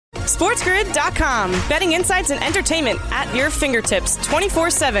SportsGrid.com. Betting insights and entertainment at your fingertips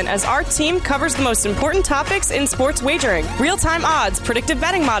 24/7 as our team covers the most important topics in sports wagering. Real-time odds, predictive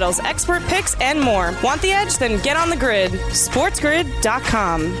betting models, expert picks, and more. Want the edge? Then get on the grid.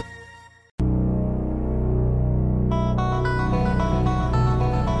 SportsGrid.com.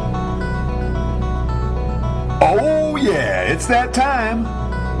 Oh, yeah, it's that time.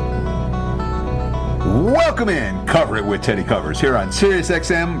 Welcome in. Cover It with Teddy Covers here on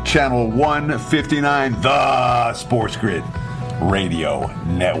SiriusXM Channel 159, the Sports Grid Radio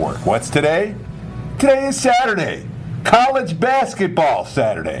Network. What's today? Today is Saturday. College basketball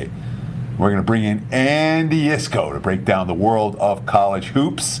Saturday. We're going to bring in Andy Iskoe to break down the world of college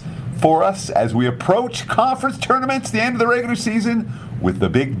hoops for us as we approach conference tournaments, the end of the regular season, with the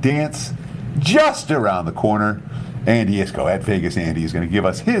big dance just around the corner. Andy Iskoe at Vegas Andy is going to give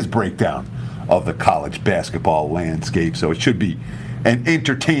us his breakdown of the college basketball landscape. So it should be an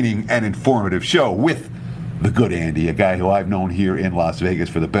entertaining and informative show with the good Andy, a guy who I've known here in Las Vegas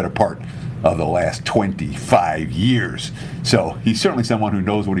for the better part of the last 25 years. So he's certainly someone who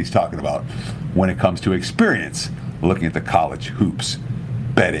knows what he's talking about when it comes to experience looking at the college hoops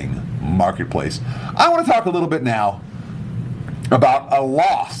betting marketplace. I want to talk a little bit now about a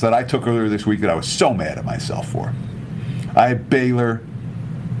loss that I took earlier this week that I was so mad at myself for. I had Baylor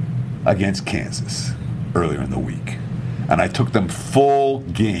against Kansas earlier in the week, and I took them full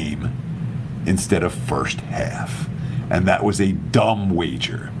game instead of first half, and that was a dumb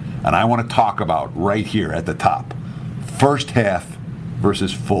wager. And I want to talk about right here at the top, first half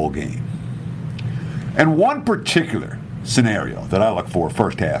versus full game. And one particular scenario that I look for,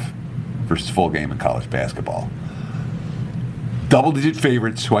 first half versus full game in college basketball, double-digit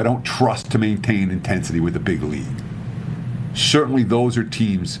favorites who I don't trust to maintain intensity with a big lead. Certainly those are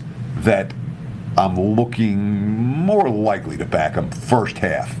teams that I'm looking more likely to back them first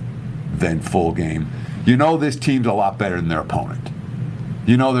half than full game. You know this team's a lot better than their opponent.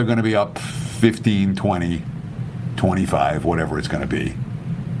 You know they're going to be up 15, 20, 25, whatever it's going to be.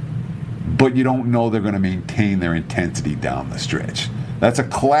 But you don't know they're going to maintain their intensity down the stretch. That's a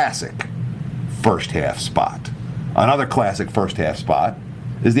classic first half spot. Another classic first half spot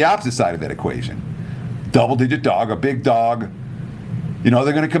is the opposite side of that equation. Double-digit dog, a big dog. You know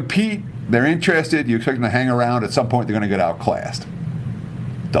they're going to compete. They're interested. You expect them to hang around. At some point, they're going to get outclassed.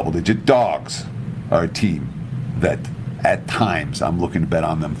 Double-digit dogs are a team that, at times, I'm looking to bet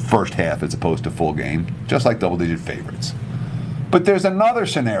on them first half as opposed to full game, just like double-digit favorites. But there's another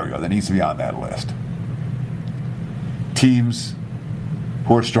scenario that needs to be on that list. Teams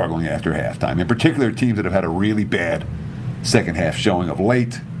who are struggling after halftime. In particular, teams that have had a really bad second half showing of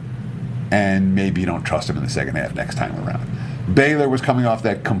late, and maybe you don't trust them in the second half next time around. Baylor was coming off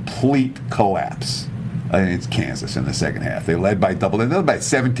that complete collapse against Kansas in the second half. They led by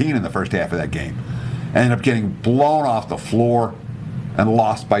 17 in the first half of that game. Ended up getting blown off the floor and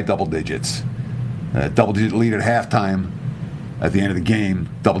lost by double digits. Double-digit lead at halftime. At the end of the game,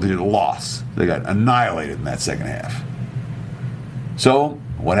 double-digit loss. They got annihilated in that second half. So,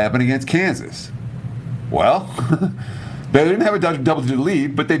 what happened against Kansas? Well, they didn't have a double-digit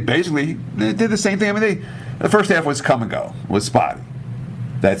lead, but they did the same thing. I mean, the first half was come and go, was spotty.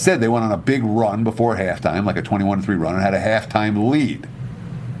 That said, they went on a big run before halftime, like a 21-3 run, and had a halftime lead.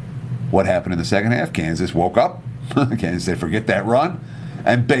 What happened in the second half? Kansas woke up. Kansas said, forget that run.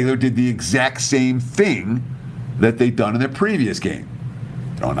 And Baylor did the exact same thing that they'd done in their previous game.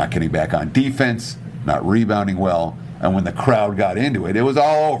 Not getting back on defense, not rebounding well, and when the crowd got into it, it was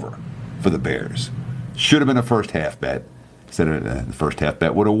all over for the Bears. Should have been a first half bet. Instead of the first half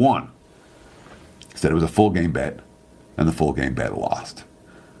bet would have won. Instead it was a full game bet, and the full game bet lost.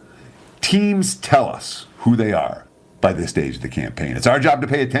 Teams tell us who they are by this stage of the campaign. It's our job to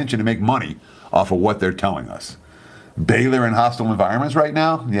pay attention to make money off of what they're telling us. Baylor in hostile environments right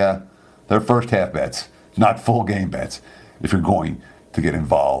now, yeah, they're first half bets, not full game bets, if you're going to get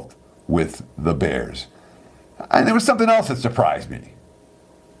involved with the Bears. And there was something else that surprised me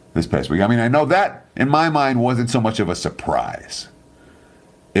this past week. I mean, I know that, in my mind, wasn't so much of a surprise.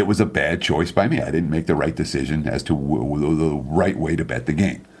 It was a bad choice by me. I didn't make the right decision as to the right way to bet the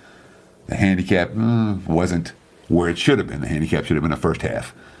game. The handicap wasn't where it should have been. The handicap should have been a first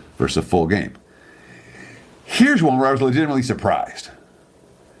half versus a full game. Here's one where I was legitimately surprised.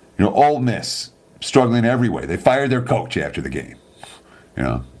 You know, Ole Miss struggling every way. They fired their coach after the game.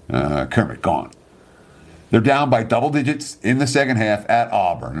 Kermit gone. They're down by double digits in the second half at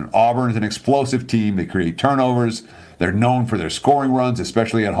Auburn. And Auburn is an explosive team. They create turnovers. They're known for their scoring runs,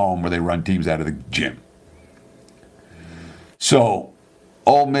 especially at home where they run teams out of the gym. So,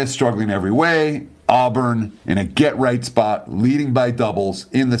 Ole Miss struggling every way. Auburn in a get-right spot, leading by doubles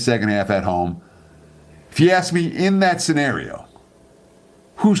in the second half at home. If you ask me, in that scenario,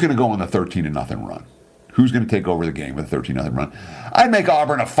 who's going to go on the 13-0 run? Who's going to take over the game with a 13-0 run? I'd make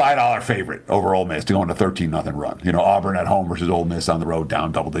Auburn a $5 favorite over Ole Miss to go on a 13-0 run. You know, Auburn at home versus Ole Miss on the road,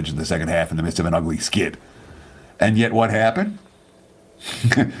 down double digits in the second half in the midst of an ugly skid. And yet what happened?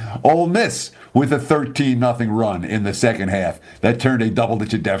 Ole Miss with a 13-0 run in the second half that turned a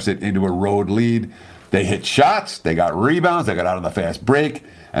double-digit deficit into a road lead. They hit shots, they got rebounds, they got out on the fast break,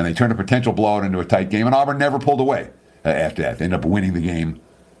 and they turned a potential blowout into a tight game, and Auburn never pulled away after that. They ended up winning the game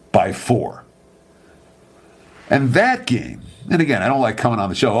by 4. And that game, and again, I don't like coming on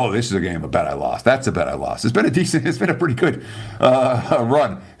the show, oh, this is a game, a bet I lost. That's a bet I lost. It's been a pretty good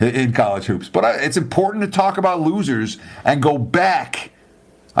run in college hoops. But it's important to talk about losers and go back.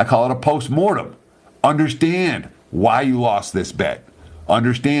 I call it a post-mortem. Understand why you lost this bet.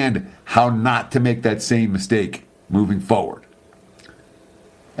 Understand how not to make that same mistake moving forward.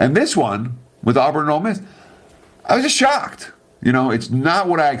 And this one, with Auburn and Ole Miss, I was just shocked. You know, it's not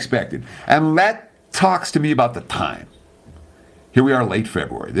what I expected. And that talks to me about the time. Here we are, late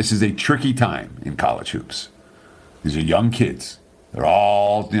February. This is a tricky time in college hoops. These are young kids. They're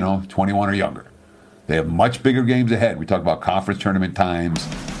all, 21 or younger. They have much bigger games ahead. We talk about conference tournament times.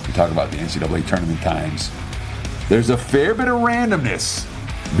 We talk about the NCAA tournament times. There's a fair bit of randomness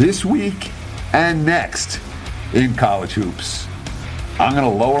this week and next in college hoops. I'm going to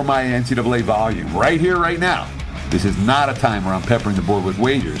lower my NCAA volume right here, right now. This is not a time where I'm peppering the board with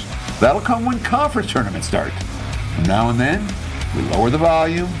wagers. That'll come when conference tournaments start. From now and then, we lower the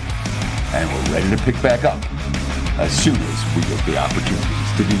volume, and we're ready to pick back up as soon as we get the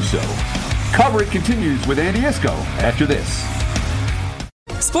opportunities to do so. Cover It continues with Andy Iskoe after this.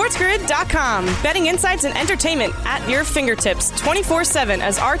 SportsGrid.com. Betting insights and entertainment at your fingertips 24/7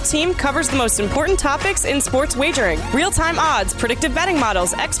 as our team covers the most important topics in sports wagering. Real-time odds, predictive betting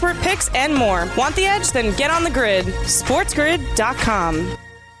models, expert picks, and more. Want the edge? Then get on the grid. SportsGrid.com.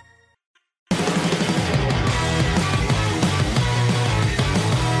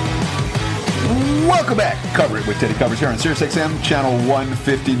 Welcome back. Cover It with Teddy Covers here on SiriusXM, Channel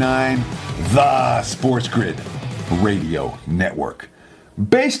 159, the Sports Grid Radio Network.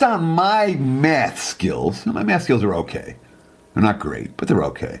 Based on my math skills are okay. They're not great, but they're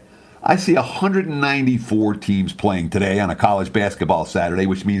okay. I see 194 teams playing today on a college basketball Saturday,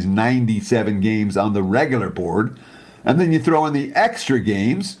 which means 97 games on the regular board. And then you throw in the extra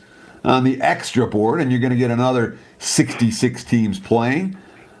games on the extra board, and you're going to get another 66 teams playing.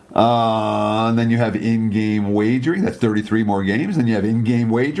 And then you have in-game wagering. That's 33 more games. Then you have in-game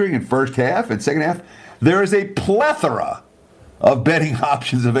wagering in first half and second half. There is a plethora of betting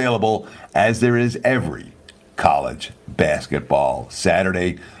options available, as there is every college basketball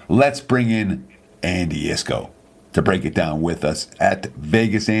Saturday. Let's bring in Andy Iskoe to break it down with us at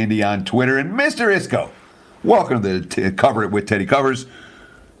Vegas Andy on Twitter. And Mr. Iskoe, welcome to Cover It with Teddy Covers.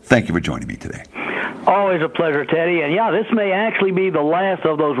 Thank you for joining me today. Always a pleasure, Teddy. And yeah, this may actually be the last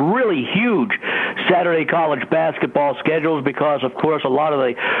of those really huge Saturday college basketball schedules because, of course, a lot of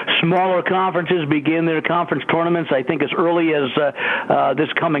the smaller conferences begin their conference tournaments, I think, as early as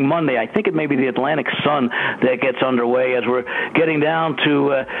this coming Monday. I think it may be the Atlantic Sun that gets underway as we're getting down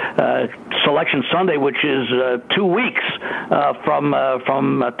to Selection Sunday, which is 2 weeks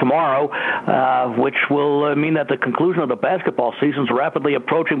from tomorrow, which will mean that the conclusion of the basketball season is rapidly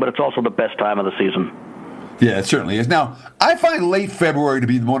approaching, but it's also the best time of the season. Yeah, it certainly is. Now, I find late February to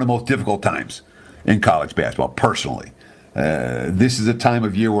be one of the most difficult times in college basketball, personally. This is a time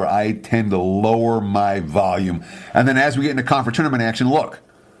of year where I tend to lower my volume. And then as we get into conference tournament action, look,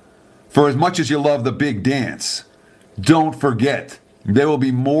 for as much as you love the big dance, don't forget there will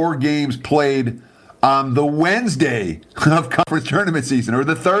be more games played on the Wednesday of conference tournament season, or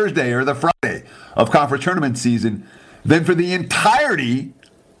the Thursday or the Friday of conference tournament season, than for the entirety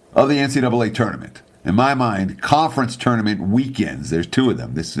of the NCAA tournament. In my mind, conference tournament weekends, there's 2 of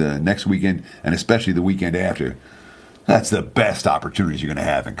them, this next weekend and especially the weekend after. That's the best opportunities you're going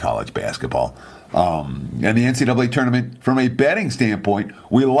to have in college basketball. And the NCAA tournament, from a betting standpoint,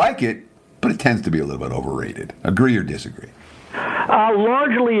 we like it, but it tends to be a little bit overrated. Agree or disagree? I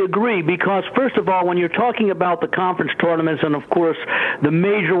largely agree because, first of all, when you're talking about the conference tournaments, and of course the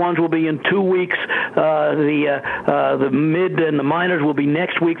major ones will be in 2 weeks, the mid and the minors will be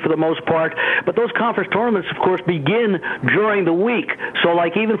next week for the most part, but those conference tournaments, of course, begin during the week. So,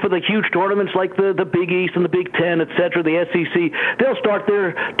 like, even for the huge tournaments like the Big East and the Big Ten, et cetera, the SEC, they'll start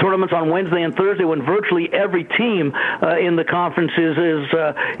their tournaments on Wednesday and Thursday when virtually every team in the conference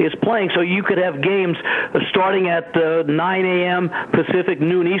is playing. So you could have games starting at 9 a.m. Pacific,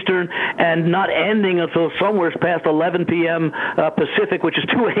 noon Eastern, and not ending until somewhere past 11 p.m. Pacific, which is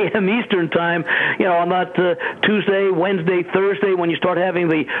 2 a.m. Eastern time, on that Tuesday, Wednesday, Thursday, when you start having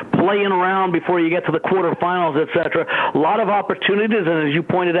the playing around before you get to the quarterfinals, etc. A lot of opportunities, and as you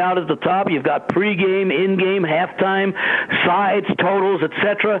pointed out at the top, you've got pregame, in-game, halftime, sides, totals,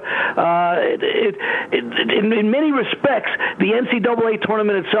 etc. In many respects, the NCAA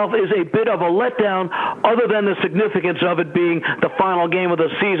tournament itself is a bit of a letdown, other than the significance of it being the final game of the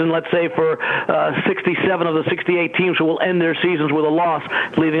season, let's say for 67 of the 68 teams who will end their seasons with a loss,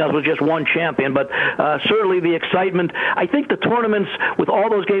 leaving us with just one champion. But certainly the excitement, I think the tournaments with all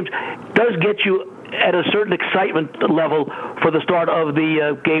those games does get you at a certain excitement level for the start of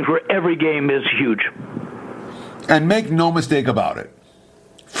the games, where every game is huge. And make no mistake about it,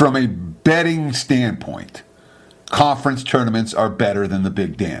 from a betting standpoint, conference tournaments are better than the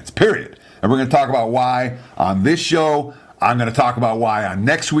big dance, period. And we're going to talk about why on this show. I'm going to talk about why on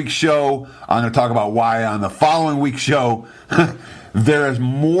next week's show. I'm going to talk about why on the following week's show. There is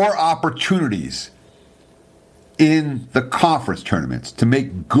more opportunities in the conference tournaments to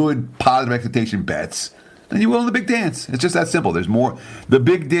make good positive expectation bets than you will in the big dance. It's just that simple. There's more. The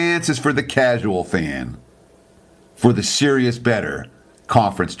big dance is for the casual fan. For the serious bettor,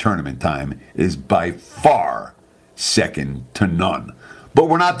 conference tournament time is by far second to none. But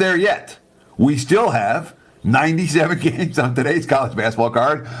we're not there yet. We still have 97 games on today's college basketball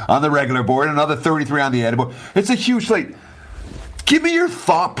card on the regular board, another 33 on the added board. It's a huge slate. Give me your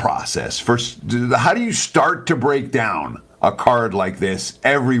thought process for how do you start to break down a card like this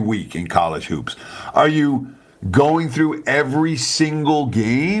every week in college hoops? Are you going through every single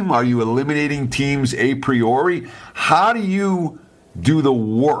game? Are you eliminating teams a priori? How do you do the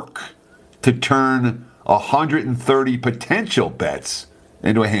work to turn 130 potential bets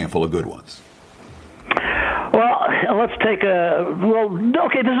into a handful of good ones? Well, let's take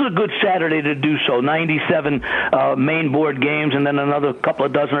okay, this is a good Saturday to do so. 97 main board games, and then another couple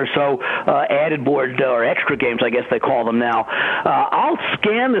of dozen or so added board or extra games, I guess they call them now. I'll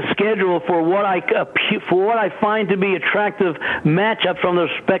scan the schedule for what I find to be attractive matchups from the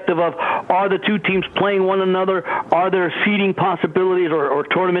perspective of, are the two teams playing one another? Are there seeding possibilities or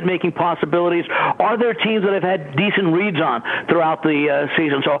tournament-making possibilities? Are there teams that I've had decent reads on throughout the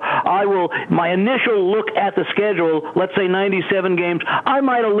season? So my initial look at the schedule, let's say 97 games, I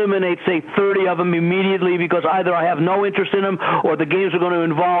might eliminate, say, 30 of them immediately because either I have no interest in them or the games are going to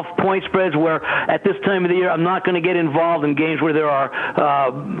involve point spreads where at this time of the year I'm not going to get involved in games where there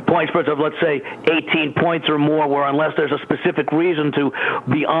are point spreads of, let's say, 18 points or more, where unless there's a specific reason to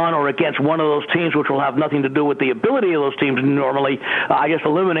be on or against one of those teams, which will have nothing to do with the ability of those teams normally, I just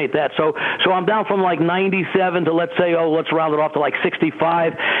eliminate that. So I'm down from like 97 to, let's say, let's round it off to like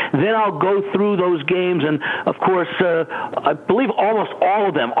 65. Then I'll go through those games, and of course, I believe almost all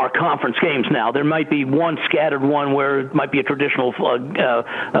of them are conference games now. There might be one scattered one where it might be a traditional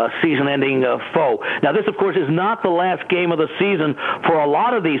season-ending foe. Now, this, of course, is not the last game of the season for a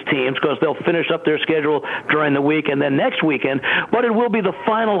lot of these teams because they'll finish up their schedule during the week and then next weekend, but it will be the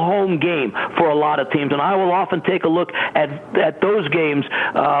final home game for a lot of teams, and I will often take a look at those games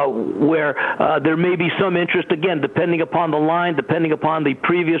where there may be some interest, again, depending upon the line, depending upon the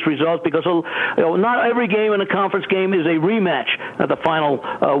previous results, because not every game in a conference game is a rematch at the final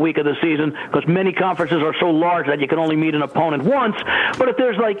week of the season, because many conferences are so large that you can only meet an opponent once. But if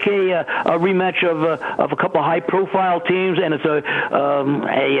there's like a rematch of a couple of high-profile teams and it's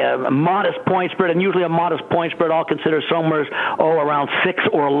a modest point spread, and usually a modest point spread I'll consider somewhere around 6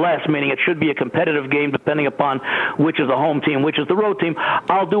 or less, meaning it should be a competitive game depending upon which is the home team, which is the road team,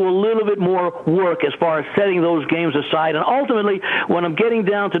 I'll do a little bit more work as far as setting those games aside. And ultimately, when I'm getting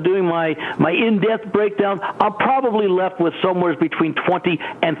down to doing my in-depth breakdown, I'm probably left with somewhere between 20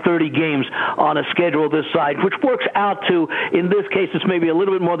 and 30 games on a schedule this side, which works out to, in this case, it's maybe a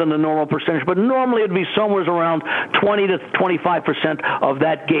little bit more than the normal percentage, but normally it'd be somewhere around 20 to 25% of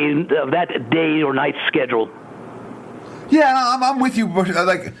that game, of that day or night schedule. Yeah, I'm with you.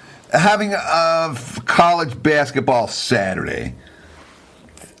 Like having a college basketball Saturday,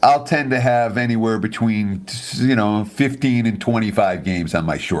 I'll tend to have anywhere between 15 and 25 games on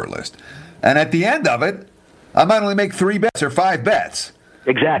my short list. And at the end of it, I might only make 3 bets or 5 bets.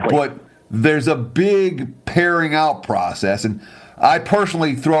 Exactly. But there's a big pairing out process, and I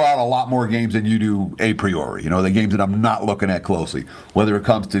personally throw out a lot more games than you do a priori. The games that I'm not looking at closely, whether it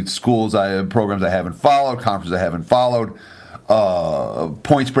comes to schools, programs I haven't followed, conferences I haven't followed,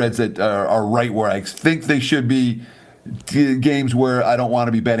 point spreads that are right where I think they should be, games where I don't want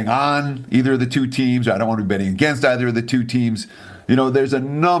to be betting on either of the two teams, or I don't want to be betting against either of the two teams. There's a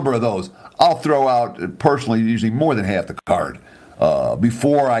number of those. I'll throw out, personally, usually more than half the card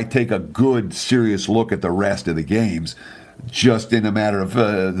before I take a good, serious look at the rest of the games. Just in a matter of,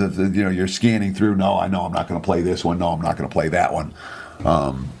 you're scanning through, no, I know I'm not going to play this one, no, I'm not going to play that one.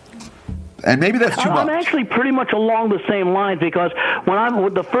 And maybe that's too much. I'm actually pretty much along the same lines, because when I'm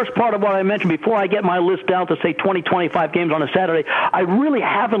with the first part of what I mentioned, before I get my list down to, say, 20, 25 games on a Saturday, I really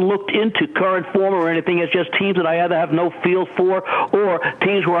haven't looked into current form or anything. It's just teams that I either have no feel for or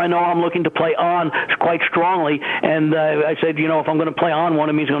teams where I know I'm looking to play on quite strongly. And I said, if I'm going to play on one,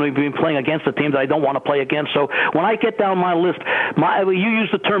 it means I'm going to be playing against the teams that I don't want to play against. So when I get down my list, you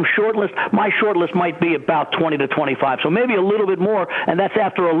use the term short list, my short list might be about 20 to 25. So maybe a little bit more, and that's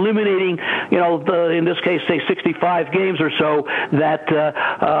after eliminating in this case, say 65 games or so, that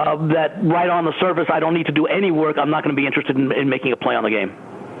right on the surface, I don't need to do any work. I'm not going to be interested in making a play on the game.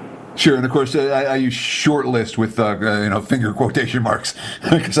 Sure, and of course, I use short list with finger quotation marks,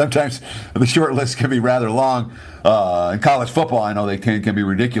 because sometimes the short list can be rather long. In college football, I know they can be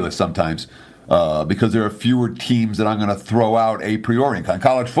ridiculous sometimes, because there are fewer teams that I'm going to throw out a priori. In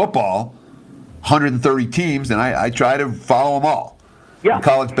college football, 130 teams, and I try to follow them all. Yeah. In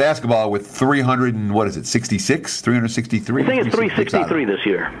college basketball with 366, 363? I think it's 363 this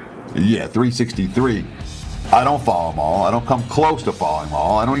year. Yeah, 363. I don't follow them all. I don't come close to following them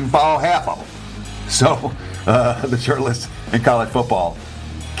all. I don't even follow half of them. So the short list in college football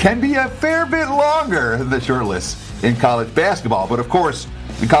can be a fair bit longer than the short list in college basketball. But, of course,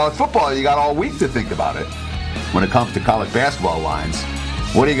 in college football, you got all week to think about it. When it comes to college basketball lines,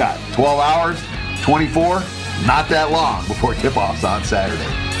 what do you got, 12 hours, 24? Not that long before tip-offs on Saturday.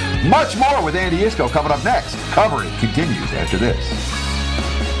 Much more with Andy Iskoe coming up next. Coverage continues after this.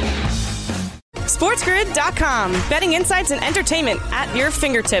 SportsGrid.com. Betting insights and entertainment at your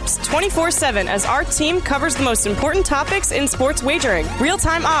fingertips 24/7 as our team covers the most important topics in sports wagering.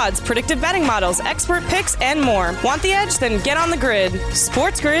 Real-time odds, predictive betting models, expert picks, and more. Want the edge? Then get on the grid.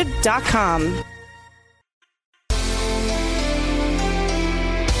 SportsGrid.com.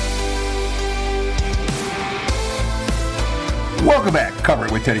 Welcome back. Cover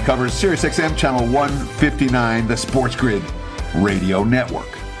It with Teddy covers SiriusXM Channel 159, the Sports Grid Radio Network.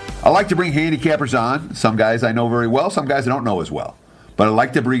 I like to bring handicappers on. Some guys I know very well, some guys I don't know as well. But I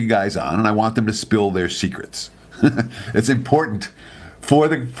like to bring guys on, and I want them to spill their secrets. It's important for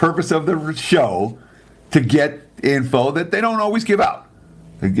the purpose of the show to get info that they don't always give out.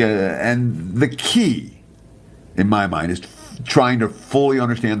 And the key, in my mind, is trying to fully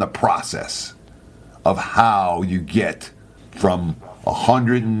understand the process of how you get from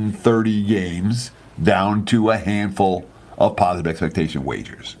 130 games down to a handful of positive expectation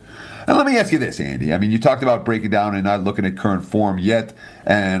wagers. And let me ask you this, Andy. I mean, you talked about breaking down and not looking at current form yet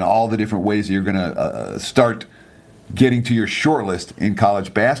and all the different ways that you're going to start getting to your short list in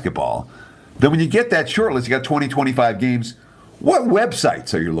college basketball. Then when you get that short list, you got 20, 25 games. What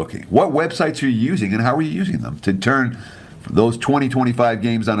websites are you looking? What websites are you using, and how are you using them to turn those 20, 25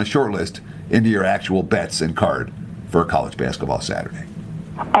 games on a short list into your actual bets and card for a college basketball Saturday?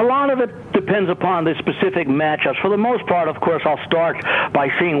 A lot of it depends upon the specific matchups. For the most part, of course, I'll start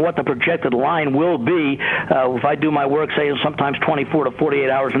by seeing what the projected line will be. If I do my work, say, sometimes 24 to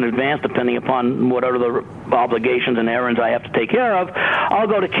 48 hours in advance, depending upon what other obligations and errands I have to take care of, I'll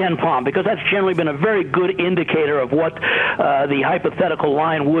go to Ken Pom, because that's generally been a very good indicator of what the hypothetical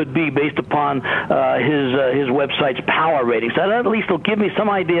line would be based upon his website's power rating. So that at least will give me some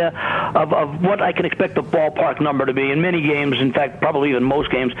idea of what I can expect the ballpark number to be. In many games, in fact, probably even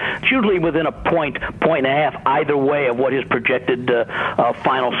most games, it's usually within a point and a half either way of what his projected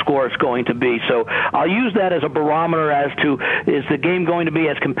final score is going to be. So I'll use that as a barometer as to, is the game going to be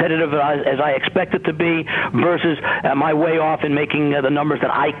as competitive as I expect it to be, versus am I way off in making the numbers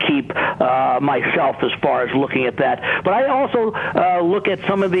that I keep myself as far as looking at that. But I also look at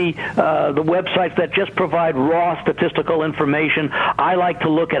some of the websites that just provide raw statistical information. I like to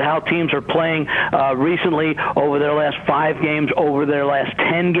look at how teams are playing recently over their last 5 games, over their last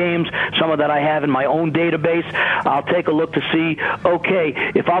 10 games. Some of that I have in my own database. I'll take a look to see, okay,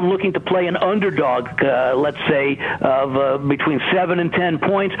 if I'm looking to play an underdog, let's say, of between 7 and 10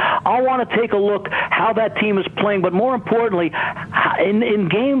 points, I'll want to take a look how that team is playing, but more importantly, in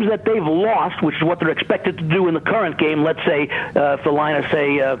games that they've lost, which is what they're expected to do in the current game, let's say, if the line is,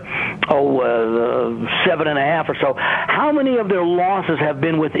 say, 7.5 or so, how many of their losses have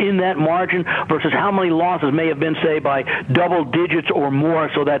been within that margin versus how many losses may have been, say, by double digits or more,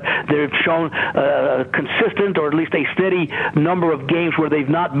 so that they've shown a consistent or at least a steady number of games where they've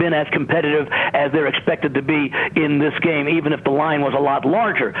not been as competitive as they're expected to be in this game, even if the line was a lot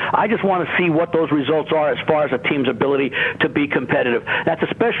larger. I just want to see what those results are as far as a team's ability to be competitive. competitive. That's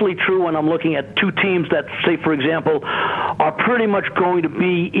especially true when I'm looking at two teams that, say, for example, are pretty much going to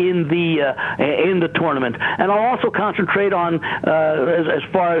be in the tournament. And I'll also concentrate on, as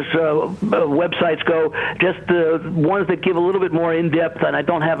far as websites go, just the ones that give a little bit more in-depth, and I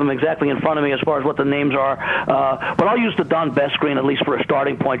don't have them exactly in front of me as far as what the names are. But I'll use the Don Best screen at least for a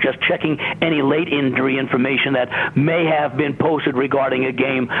starting point, just checking any late injury information that may have been posted regarding a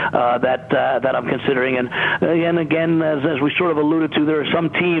game that I'm considering. And again, as we sort of alluded to, there are some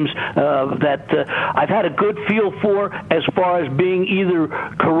teams that I've had a good feel for as far as being either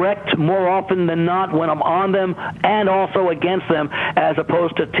correct more often than not when I'm on them and also against them, as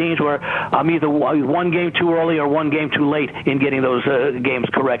opposed to teams where I'm either one game too early or one game too late in getting those games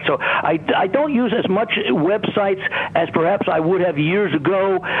correct. So I don't use as much websites as perhaps I would have years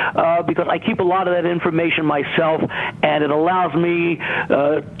ago because I keep a lot of that information myself, and it allows me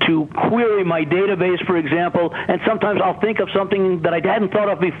to query my database, for example, and sometimes I'll think of something that I hadn't thought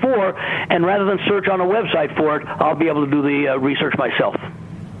of before, and rather than search on a website for it, I'll be able to do the research myself.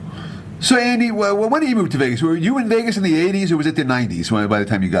 So, Andy, when did you move to Vegas? Were you in Vegas in the 80s, or was it the 90s by the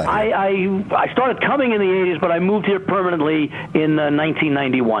time you got here? I started coming in the 80s, but I moved here permanently in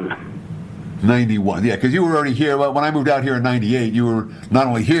 1991. 91, yeah, because you were already here. When I moved out here in 98, you were not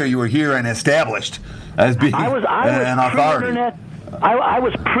only here, you were here and established as being an authority. I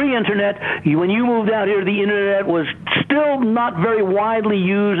was pre-internet. When you moved out here, the internet was still not very widely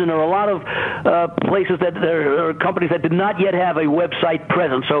used, and there were a lot of places there are companies that did not yet have a website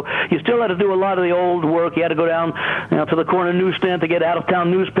presence. So you still had to do a lot of the old work. You had to go down to the corner newsstand to get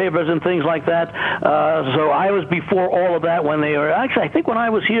out-of-town newspapers and things like that. So I was before all of that when they were. Actually, I think when I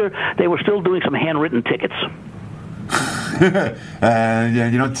was here, they were still doing some handwritten tickets. Yeah,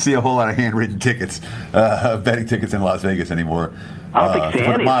 you don't see a whole lot of handwritten tickets, betting tickets in Las Vegas anymore. I don't think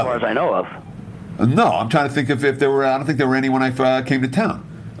any, as far as I know of. No, I'm trying to think if there were. I don't think there were any when I came to town.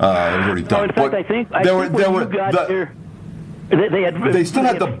 It was already done. No, in fact, I think when you got here, they still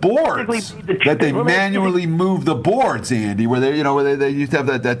had the boards that they manually moved the boards, Andy, where they used to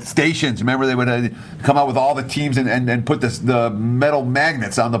have that stations. Remember, they would come out with all the teams and put the metal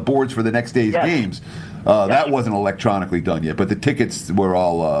magnets on the boards for the next day's games. That wasn't electronically done yet, but the tickets were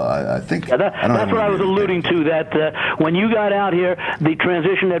all, I think. Yeah, that's what I was alluding to, that when you got out here, the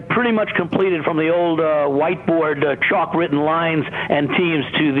transition had pretty much completed from the old whiteboard, chalk-written lines and teams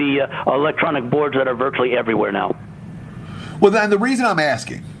to the electronic boards that are virtually everywhere now. Well, then the reason I'm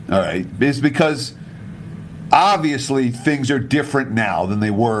asking, all right, is because obviously things are different now than they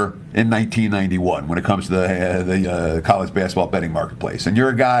were in 1991 when it comes to the college basketball betting marketplace. And you're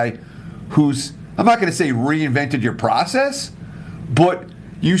a guy who's, I'm not going to say reinvented your process, but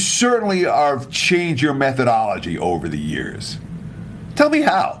you certainly have changed your methodology over the years. Tell me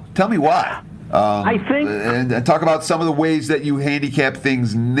how. Tell me why. I think, and talk about some of the ways that you handicap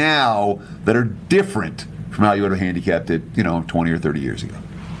things now that are different from how you would have handicapped it, 20 or 30 years ago.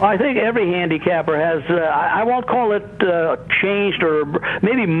 I think every handicapper has, I won't call it changed or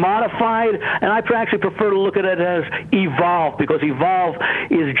maybe modified, and I actually prefer to look at it as evolved, because evolve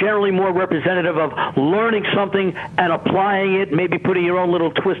is generally more representative of learning something and applying it, maybe putting your own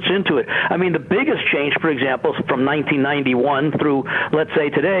little twists into it. I mean, the biggest change, for example, from 1991 through, let's say,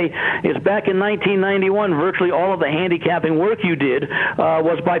 today, is back in 1991, virtually all of the handicapping work you did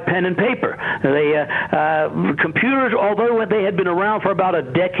was by pen and paper. Computers, although they had been around for about a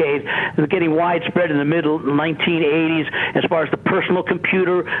decade, getting widespread in the middle 1980s as far as the personal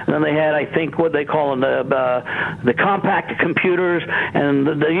computer. And then they had, I think, what they call the compact computers, and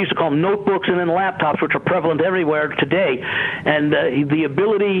they used to call them notebooks, and then laptops, which are prevalent everywhere today. And the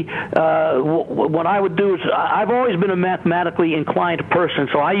ability, what I would do is, I've always been a mathematically inclined person,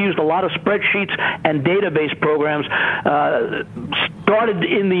 so I used a lot of spreadsheets and database programs. Started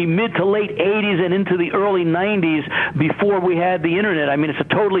in the mid to late 80s and into the early 90s before we had the internet. I mean, it's a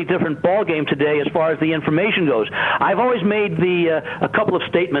totally different ballgame today as far as the information goes. I've always made a couple of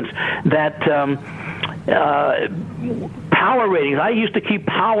statements that power ratings. I used to keep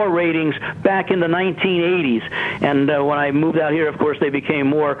power ratings back in the 1980s, and when I moved out here, of course, they became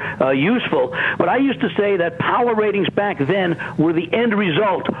more useful. But I used to say that power ratings back then were the end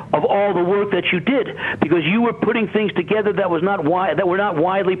result of all the work that you did, because you were putting things together that were not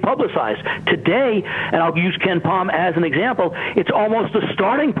widely publicized. Today, and I'll use Ken Palm as an example, it's almost a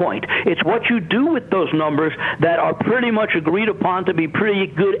starting point. It's what you do with those numbers that are pretty much agreed upon to be pretty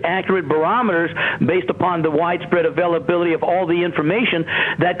good, accurate barometers based upon the widespread availability of all the information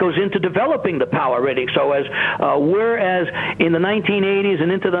that goes into developing the power rating. So whereas in the 1980s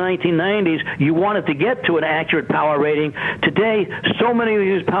and into the 1990s, you wanted to get to an accurate power rating, today so many of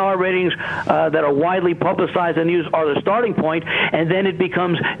these power ratings that are widely publicized and used are the starting point, and then it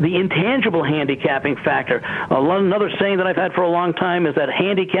becomes the intangible handicapping factor. Another saying that I've had for a long time is that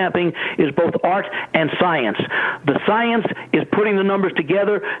handicapping is both art and science. The science is putting the numbers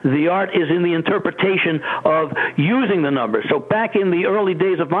together. The art is in the interpretation of using the numbers. So back in the early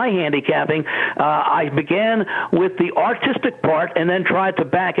days of my handicapping, I began with the artistic part and then tried to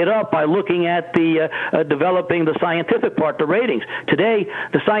back it up by looking at the developing the scientific part, the ratings. Today,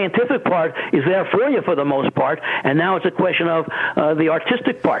 the scientific part is there for you for the most part, and now it's a question of the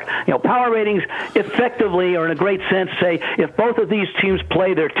artistic part. Power ratings effectively, or in a great sense, say if both of these teams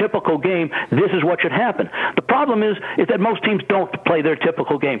play their typical game, this is what should happen. The problem is that most teams don't play their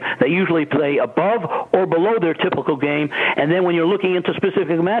typical game. They usually play above or below their typical game, and then when you're looking into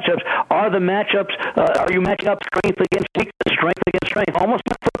specific matchups, are you matching up strength against weakness, strength against strength, almost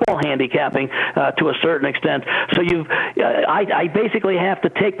like football handicapping to a certain extent. So I basically have to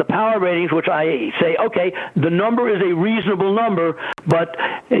take the power ratings, which I say, okay, the number is a reasonable number, but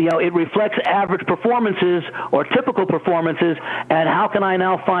it reflects average performances or typical performances, and how can I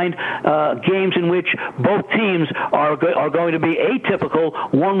now find games in which both teams are going to be atypical?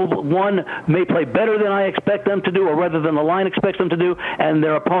 One may play better than I expect them to do, or rather than the line expects them to do, and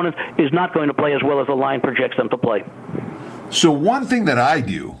their opponent is not going to play as well as the line projects them to play. So one thing that I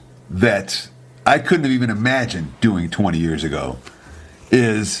do that I couldn't have even imagined doing 20 years ago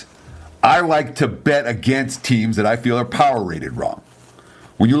is I like to bet against teams that I feel are power rated wrong.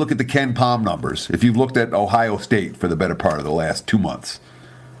 When you look at the Ken Pom numbers, if you've looked at Ohio State for the better part of the last 2 months,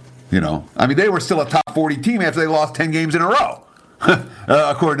 they were still a top 40 team after they lost 10 games in a row,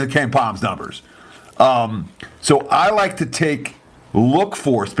 according to Ken Pom's numbers. So I like to look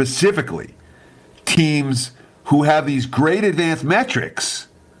for specifically teams who have these great advanced metrics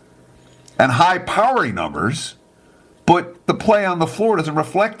and high powering numbers, but the play on the floor doesn't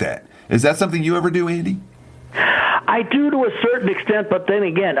reflect that. Is that something you ever do, Andy? I do to a certain extent, but then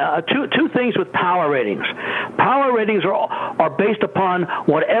again, two things with power ratings. Power ratings are based upon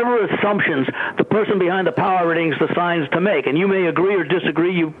whatever assumptions the person behind the power ratings decides to make. And you may agree or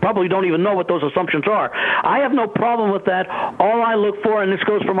disagree. You probably don't even know what those assumptions are. I have no problem with that. All I look for, and this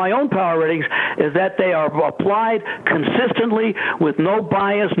goes for my own power ratings, is that they are applied consistently with no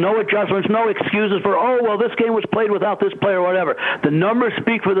bias, no adjustments, no excuses for, this game was played without this player or whatever. The numbers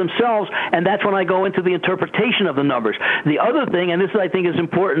speak for themselves, and that's when I go into the interpretation of the numbers. The other thing, and this I think is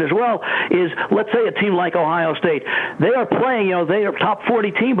important as well, is let's say a team like Ohio State. They are playing, they are a top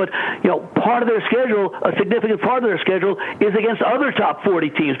 40 team, but part of their schedule, a significant part of their schedule, is against other top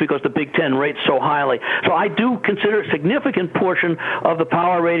 40 teams because the Big Ten rates so highly. So I do consider a significant portion of the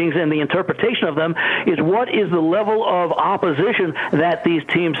power ratings and the interpretation of them is what is the level of opposition that these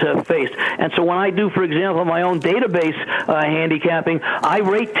teams have faced. And so when I do, for example, my own database handicapping, I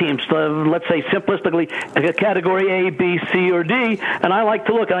rate teams, let's say simplistically, category A, B, C, or D, and I like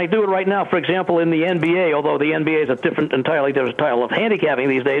to look, and I do it right now, for example, in the NBA, although the NBA is a entirely different style of handicapping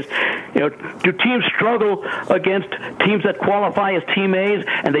these days. Do teams struggle against teams that qualify as Team A's,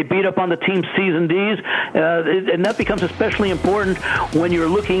 and they beat up on the Team C's and D's? And that becomes especially important when you're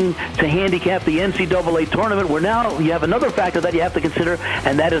looking to handicap the NCAA tournament, where now you have another factor that you have to consider,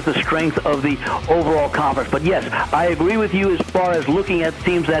 and that is the strength of the overall conference. But yes, I agree with you as far as looking at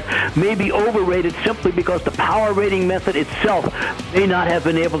teams that may be overrated simply because the power rating method itself may not have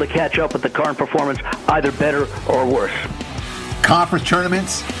been able to catch up with the current performance, either better or worse. Conference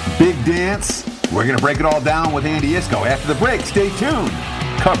tournaments, big dance. We're going to break it all down with Andy Iskoe. After the break, stay tuned.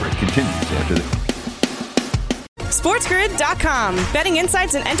 Coverage continues after this. SportsGrid.com. Betting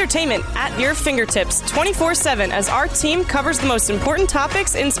insights and entertainment at your fingertips 24/7 as our team covers the most important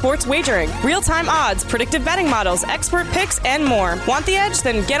topics in sports wagering. Real-time odds, predictive betting models, expert picks, and more. Want the edge?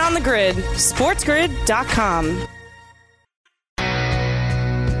 Then get on the grid. SportsGrid.com.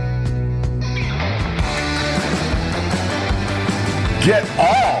 Get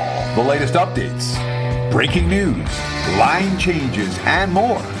all the latest updates, breaking news, line changes, and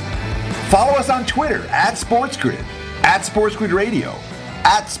more. Follow us on Twitter at SportsGrid, at SportsGrid Radio,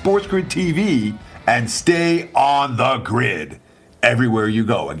 at SportsGrid TV, and stay on the grid everywhere you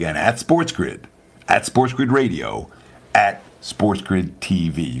go. Again, at SportsGrid Radio, at SportsGrid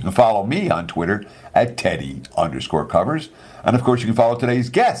TV. You can follow me on Twitter at Teddy_covers. And of course, you can follow today's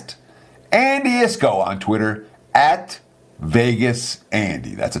guest, Andy Iskoe, on Twitter at Vegas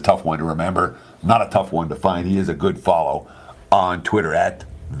Andy. That's a tough one to remember. Not a tough one to find. He is a good follow on Twitter at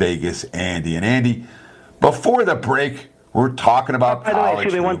Vegas Andy. And Andy, Before the break, we're talking about college. By the way,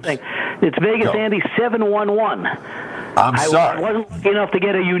 excuse me, one thing. It's Vegas Andy 711. I'm sorry. I wasn't lucky enough to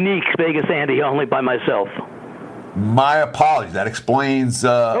get a unique Vegas Andy only by myself. My apologies. That explains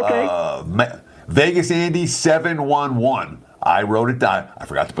Vegas Andy 711. I wrote it down. I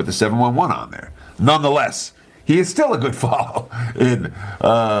forgot to put the 711 on there. Nonetheless, he is still a good follow in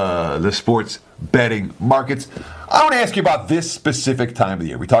the sports betting markets. I want to ask you about this specific time of the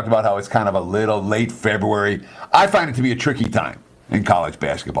year. We talked about how it's kind of a little late February. I find it to be a tricky time in college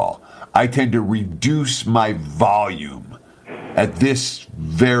basketball. I tend to reduce my volume at this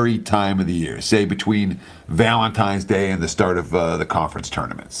very time of the year, say between Valentine's Day and the start of the conference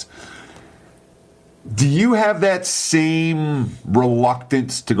tournaments. Do you have that same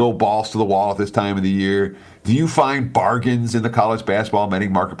reluctance to go balls to the wall at this time of the year? Do you find bargains in the college basketball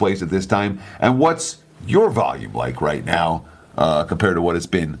betting marketplace at this time? And what's your volume like right now compared to what it's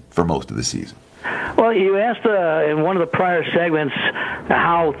been for most of the season? Well, you asked in one of the prior segments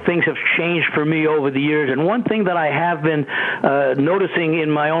how things have changed for me over the years, and one thing that I have been noticing in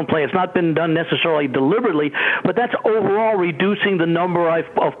my own play, it's not been done necessarily deliberately, but that's overall reducing the number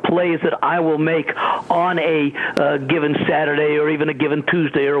of plays that I will make on a given Saturday or even a given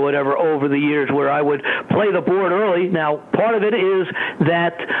Tuesday or whatever over the years, where I would play the board early. Now, part of it is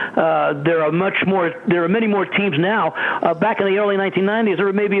that there are many more teams now. Back in the early 1990s, there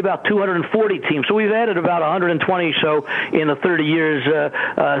were maybe about 240 teams. So we've added about 120 so in the 30 years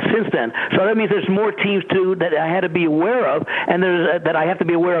since then. So that means there's more teams too that I had to be aware of, and there's that I have to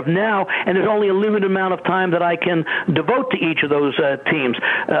be aware of now. And there's only a limited amount of time that I can devote to each of those teams.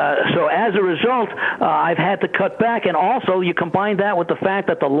 So as a result, I've had to cut back. And also, you combine that with the fact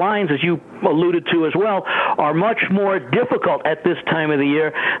that the lines, as you alluded to as well, are much more difficult at this time of the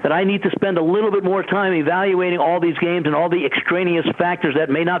year. That I need to spend a little bit more time evaluating all these games and all the extraneous factors that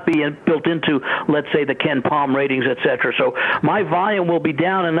may not be built into, let's say, the Ken Palm ratings, etc. So my volume will be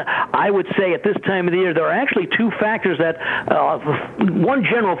down, and I would say at this time of the year there are actually two factors that one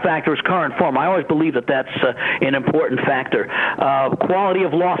general factor is current form. I always believe that that's an important factor. Quality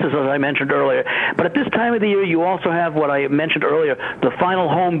of losses, as I mentioned earlier. But at this time of the year, you also have what I mentioned earlier, the final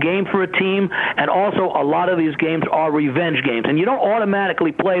home game for a team, and also a lot of these games are revenge games. And you don't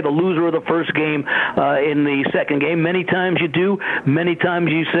automatically play the loser of the first game in the second game. Many times you do. Many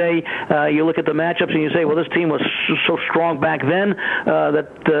times you say, you look at the matchups and you say, well, this team was so strong back then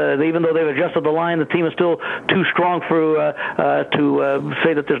that even though they've adjusted the line, the team is still too strong for to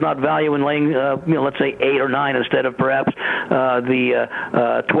say that there's not value in laying, let's say 8 or 9 instead of perhaps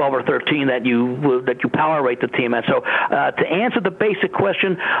the 12 or 13 that you power rate the team at. So to answer the basic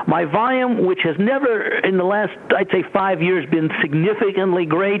question, my volume, which has never in the last, I'd say 5 years, been significantly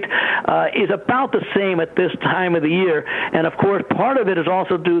great, is about the same at this time of the year. And of course, part of it is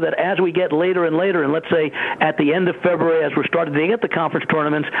also due that as we get later and later, and let's say at the end of February, as we're starting to get the conference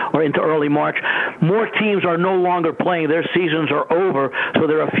tournaments or into early March, more teams are no longer playing. Their seasons are over, so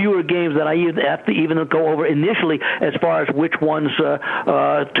there are fewer games that I have to even go over initially as far as which ones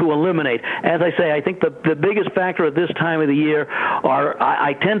to eliminate. As I say, I think the biggest factor at this time of the year are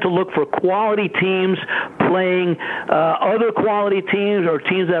I tend to look for quality teams playing other quality teams or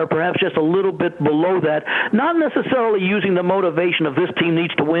teams that are perhaps just a little bit below that, not necessarily using the motivation of this team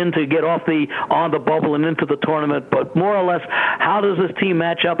needs to win to get on the bubble and into the tournament, but more or less, how does this team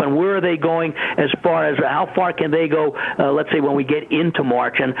match up and where are they going as far as how far can they go, let's say, when we get into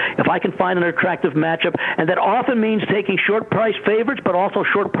March. And if I can find an attractive matchup, and that often means taking short-priced favorites, but also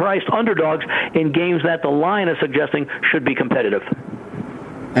short-priced underdogs in games that the line is suggesting should be competitive.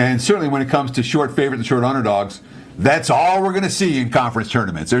 And certainly when it comes to short favorites and short underdogs, that's all we're going to see in conference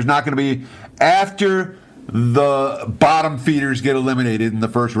tournaments. There's not going to be, after the bottom feeders get eliminated in the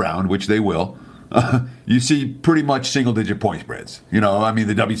first round, which they will, you see pretty much single-digit point spreads. You know, I mean,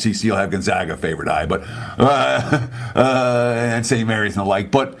 the WCC will have Gonzaga favored high, but and St. Mary's and the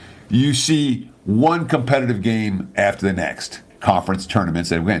like. But you see one competitive game after the next. Conference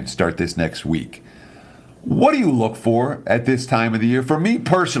tournaments, and again, start this next week. What do you look for at this time of the year? For me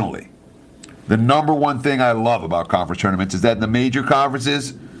personally, the number one thing I love about conference tournaments is that in the major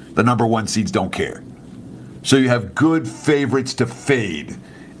conferences, the number one seeds don't care. So you have good favorites to fade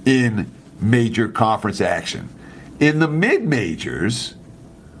in major conference action. In the mid-majors,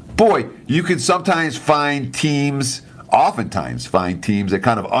 boy, you can oftentimes find teams that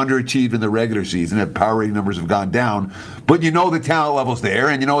kind of underachieved in the regular season, and power rating numbers have gone down, but you know the talent level's there,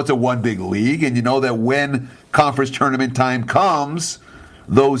 and you know it's a one big league, and you know that when conference tournament time comes,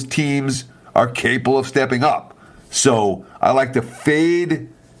 those teams are capable of stepping up. So I like to fade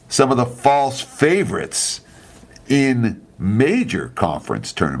some of the false favorites in major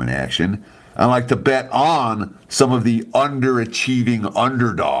conference tournament action. I like to bet on some of the underachieving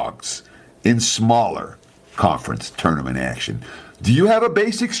underdogs in smaller conference tournament action. Do you have a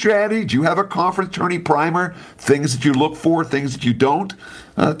basic strategy? Do you have a conference tourney primer? Things that you look for, things that you don't?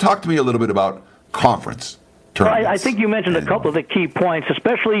 Talk to me a little bit about conference tournaments. I think you mentioned a couple of the key points,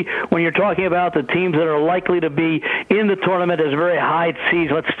 especially when you're talking about the teams that are likely to be in the tournament as very high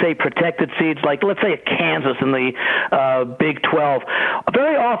seeds, let's say protected seeds, like let's say Kansas in the Big 12.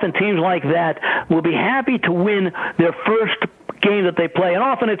 Very often teams like that will be happy to win their first game that they play, and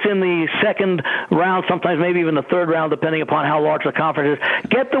often it's in the second round, sometimes maybe even the third round, depending upon how large the conference is.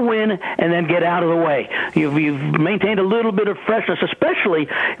 Get the win and then get out of the way. You've maintained a little bit of freshness, especially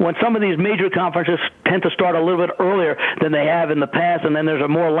when some of these major conferences tend to start a little bit earlier than they have in the past, and then there's a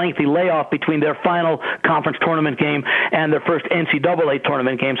more lengthy layoff between their final conference tournament game and their first NCAA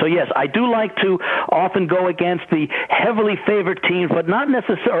tournament game. So yes, I do like to often go against the heavily favored teams, but not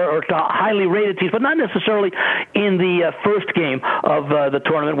necessarily, or highly rated teams, but not necessarily in the first game of the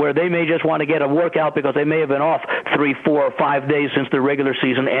tournament, where they may just want to get a workout because they may have been off 3, 4, or 5 days since the regular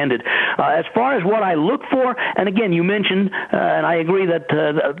season ended. As far as what I look for, and again, you mentioned, and I agree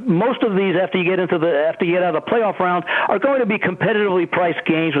that most of these, after you get out of the playoff round, are going to be competitively priced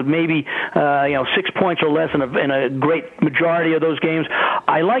games with maybe 6 points or less in a great majority of those games.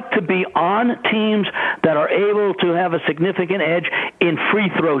 I like to be on teams that are able to have a significant edge in free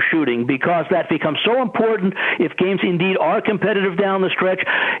throw shooting, because that becomes so important if games indeed are competitive down the stretch.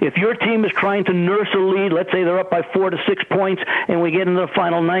 If your team is trying to nurse a lead, let's say they're up by 4 to 6 points, and we get into the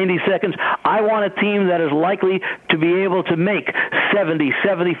final 90 seconds, I want a team that is likely to be able to make 70,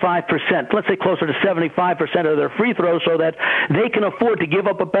 75%, let's say closer to 75% of their free throws, so that they can afford to give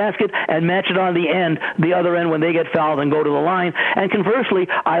up a basket and match it on the other end when they get fouled and go to the line. And conversely,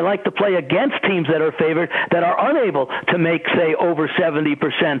 I like to play against teams that are favored that are unable to make, say, over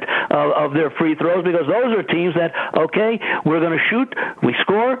 70% of their free throws, because those are teams that, okay, we're going to shoot, we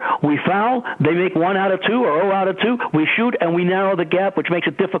score, we foul, they make 1 out of 2 or 0 out of 2, we shoot, and we narrow the gap, which makes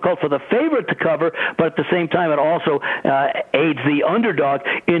it difficult for the favorite to cover, but at the same time it also aids the underdog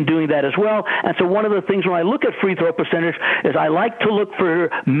in doing that as well. And so one of the things when I look at free throw percentage is I like to look for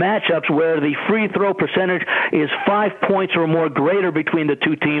matchups where the free throw percentage is 5 points or more greater between the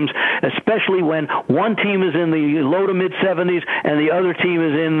two teams, especially when one team is in the low to mid 70s and the other team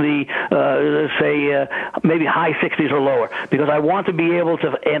is in the, maybe high 60s or lower, because I want to be able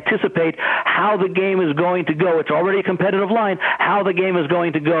to anticipate how the game is going to go. It's already a competitive line, how the game is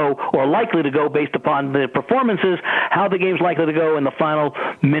going to go, or likely to go based upon the performances, how the game's likely to go in the final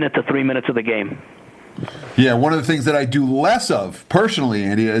minute to 3 minutes of the game. Yeah, one of the things that I do less of personally,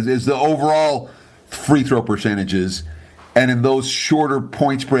 Andy, is the overall free throw percentages. And in those shorter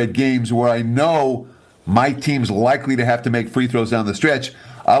point spread games where I know my team's likely to have to make free throws down the stretch,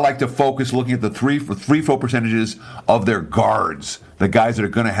 I like to focus looking at the free throw percentages of their guards, the guys that are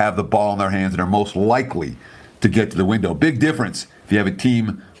going to have the ball in their hands and are most likely to get to the window. Big difference if you have a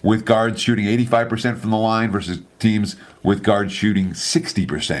team with guards shooting 85% from the line versus teams with guards shooting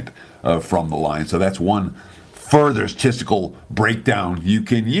 60% from the line. So that's one further statistical breakdown you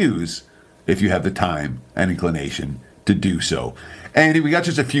can use if you have the time and inclination to do so. Andy, we got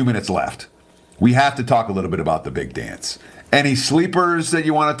just a few minutes left. We have to talk a little bit about the big dance. Any sleepers that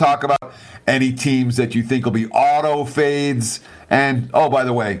you want to talk about? Any teams that you think will be auto fades? And, oh, by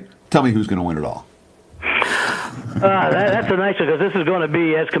the way, tell me who's going to win it all. That's a nice one, because this is going to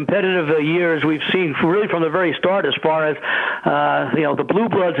be as competitive a year as we've seen really from the very start as far as the Blue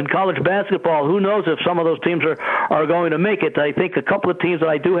Bloods in college basketball. Who knows if some of those teams are going to make it. I think a couple of teams that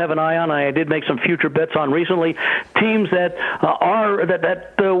I do have an eye on, I did make some future bets on recently, teams that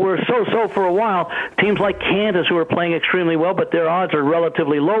were so-so for a while, teams like Kansas, who are playing extremely well, but their odds are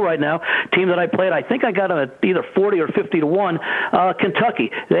relatively low right now. Team that I played, I think I got them at either 40 or 50 to 1,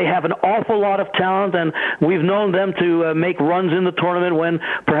 Kentucky. They have an awful lot of talent, and we've known them to make runs in the tournament when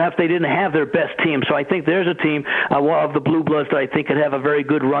perhaps they didn't have their best team. So I think there's a team of the Blue Bloods that I think could have a very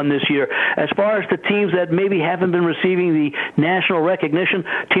good run this year. As far as the teams that maybe haven't been receiving the national recognition,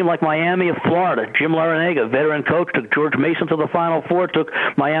 a team like Miami of Florida, Jim Larrañaga, veteran coach, took George Mason to the Final Four, took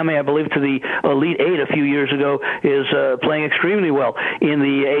Miami, I believe, to the Elite Eight a few years ago, is playing extremely well in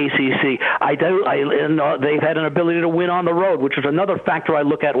the ACC. They've had an ability to win on the road, which is another factor I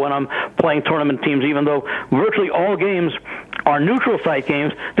look at when I'm playing tournament teams, even though virtually all games are neutral site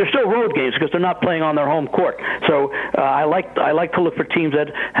games, they're still road games because they're not playing on their home court. So I like to look for teams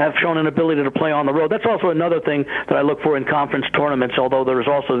that have shown an ability to play on the road. That's also another thing that I look for in conference tournaments, although there's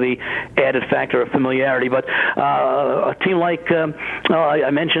also the added factor of familiarity. But a team like I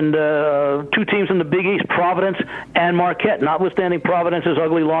mentioned, two teams in the Big East, Providence and Marquette. Notwithstanding Providence's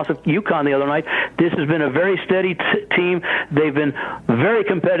ugly loss at UConn the other night, this has been a very steady team. They've been very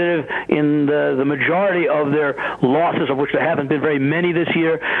competitive in the majority of their losses, of which there haven't been very many this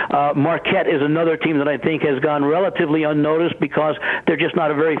year. Marquette is another team that I think has gone relatively unnoticed because they're just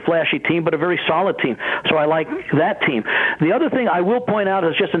not a very flashy team, but a very solid team. So I like that team. The other thing I will point out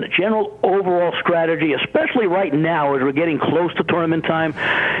is just a general overall strategy, especially right now as we're getting close to tournament time.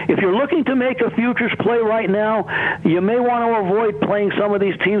 If you're looking to make a futures play right now, you may want to avoid playing some of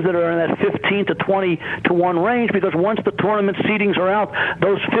these teams that are in that 15 to 20 to 1 range, because once the tournament seedings are out,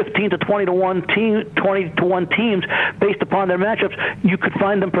 those 15 to 20 to 1 teams, based upon their matchups, you could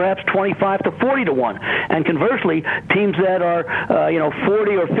find them perhaps 25 to 40 to 1. And conversely, teams that are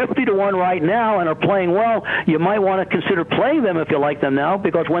 40 or 50 to 1 right now and are playing well, you might want to consider playing them if you like them now,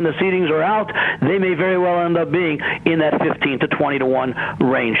 because when the seedings are out, they may very well end up being in that 15 to 20 to 1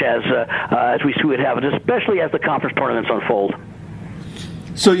 range as we see it happen, especially as the conference tournaments unfold.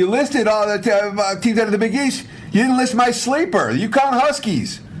 So you listed all the teams out of the Big East. You didn't list my sleeper, the UConn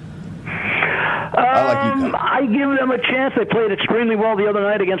Huskies. I like UConn. I give them a chance. They played extremely well the other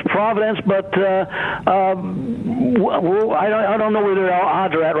night against Providence, but I don't know where their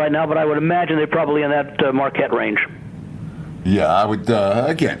odds are at right now, but I would imagine they're probably in that Marquette range. Yeah, I would,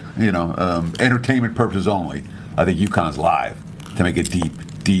 again, entertainment purposes only. I think UConn's live to make a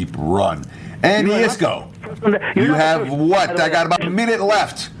deep run. And Isco, you have what? I got about a minute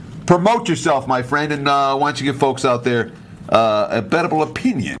left. Promote yourself, my friend, and why don't you give folks out there a bettable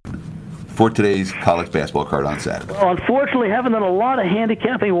opinion for today's college basketball card on Saturday? Well, unfortunately, haven't done a lot of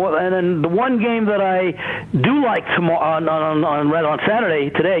handicapping, and then the one game that I do like on Saturday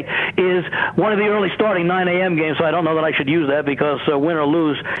today is one of the early starting 9 a.m. games. So I don't know that I should use that because win or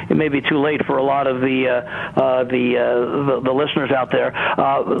lose, it may be too late for a lot of the listeners out there.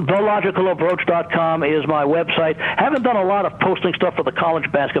 TheLogicalApproach.com is my website. Haven't done a lot of posting stuff for the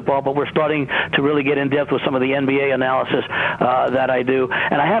college basketball, but we're starting to really get in depth with some of the NBA analysis that I do,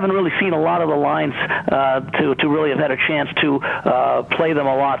 and I haven't really seen a lot of the lines to really have had a chance to play them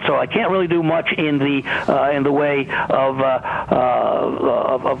a lot. So I can't really do much in the way of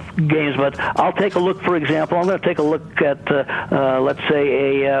games. But I'll take a look. For example, I'm going to take a look at let's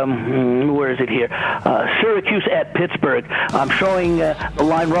say where is it here? Syracuse at Pittsburgh. I'm showing the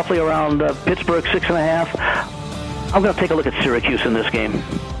line roughly around Pittsburgh 6.5. I'm going to take a look at Syracuse in this game.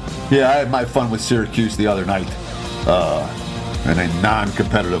 Yeah, I had my fun with Syracuse the other night in a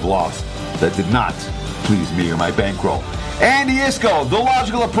non-competitive loss that did not please me or my bankroll. Andy Isco,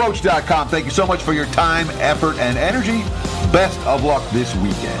 TheLogicalApproach.com. Thank you so much for your time, effort, and energy. Best of luck this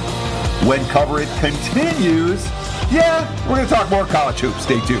weekend. When Cover It continues, we're going to talk more college hoops.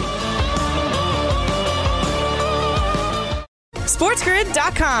 Stay tuned.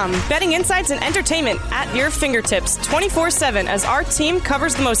 SportsGrid.com. Betting insights and entertainment at your fingertips 24/7 as our team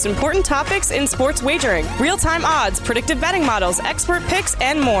covers the most important topics in sports wagering. Real-time odds, predictive betting models, expert picks,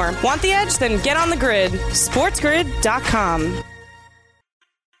 and more. Want the edge? Then get on the grid. SportsGrid.com.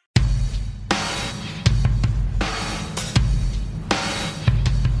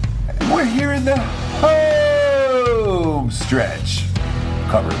 We're here in the home stretch.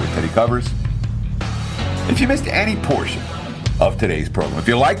 Cover It with Teddy Covers. If you missed any portion of today's program, if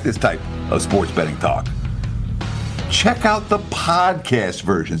you like this type of sports betting talk, check out the podcast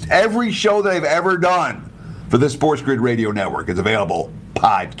versions. Every show that I've ever done for the Sports Grid Radio Network is available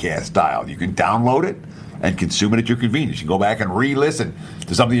podcast style. You can download it and consume it at your convenience. You can go back and re-listen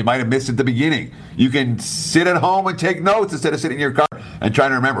to something you might have missed at the beginning. You can sit at home and take notes instead of sitting in your car and trying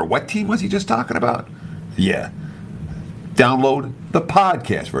to remember, what team was he just talking about? Yeah. Download the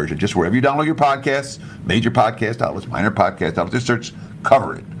podcast version. Just wherever you download your podcasts, major podcast outlets, minor podcast outlets, just search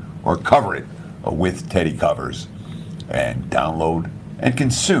Cover It or Cover It with Teddy Covers and download and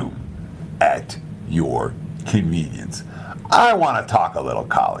consume at your convenience. I want to talk a little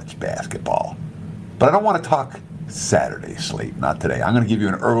college basketball, but I don't want to talk Saturday slate, not today. I'm going to give you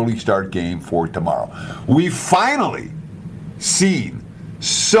an early start game for tomorrow. We've finally seen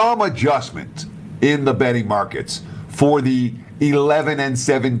some adjustment in the betting markets for the 11 and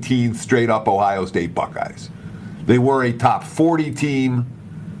 17 straight up Ohio State Buckeyes. They were a top 40 team,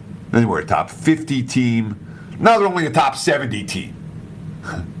 then they were a top 50 team, now they're only a top 70 team.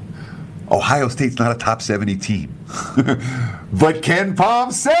 Ohio State's not a top 70 team. But Ken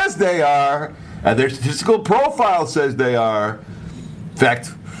Palm says they are, And their statistical profile says they are. In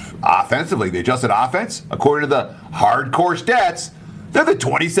fact, offensively, the adjusted offense, according to the hardcore stats, they're the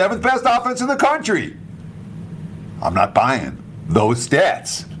 27th best offense in the country. I'm not buying those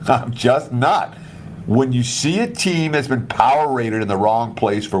stats. I'm just not. When you see a team that's been power rated in the wrong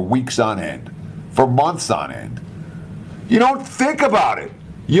place for weeks on end, for months on end, you don't think about it.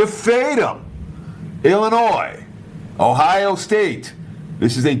 You fade them. Illinois, Ohio State.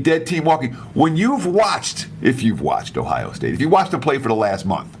 This is a dead team walking. When you've watched, if you've watched Ohio State, if you watched them play for the last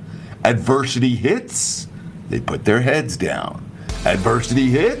month, adversity hits, they put their heads down. Adversity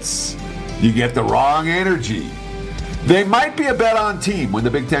hits, you get the wrong energy. They might be a bet-on team when the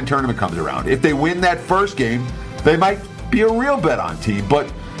Big Ten tournament comes around. If they win that first game, they might be a real bet-on team.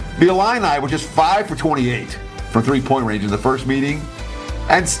 But the Illini were just 5 for 28 from three-point range in the first meeting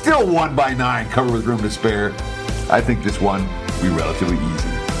and still won by 9, covered with room to spare. I think this one will be relatively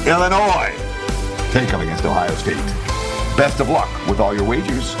easy. Illinois, take them against Ohio State. Best of luck with all your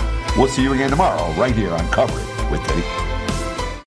wagers. We'll see you again tomorrow right here on Cover It with Teddy.